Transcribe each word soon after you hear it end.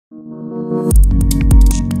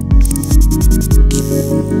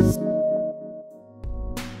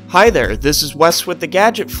Hi there, this is Wes with the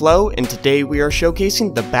Gadget Flow, and today we are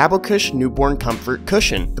showcasing the babocush Newborn Comfort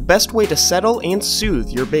Cushion, the best way to settle and soothe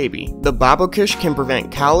your baby. The babocush can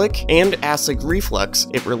prevent colic and acid reflux,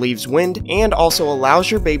 it relieves wind, and also allows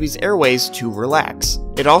your baby's airways to relax.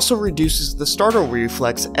 It also reduces the startle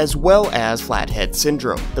reflex as well as flathead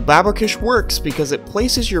syndrome. The babocush works because it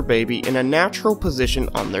places your baby in a natural position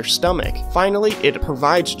on their stomach. Finally, it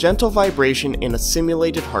provides gentle vibration and a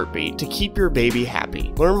simulated heartbeat to keep your baby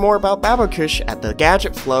happy. Learn more about babocush at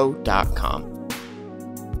thegadgetflow.com.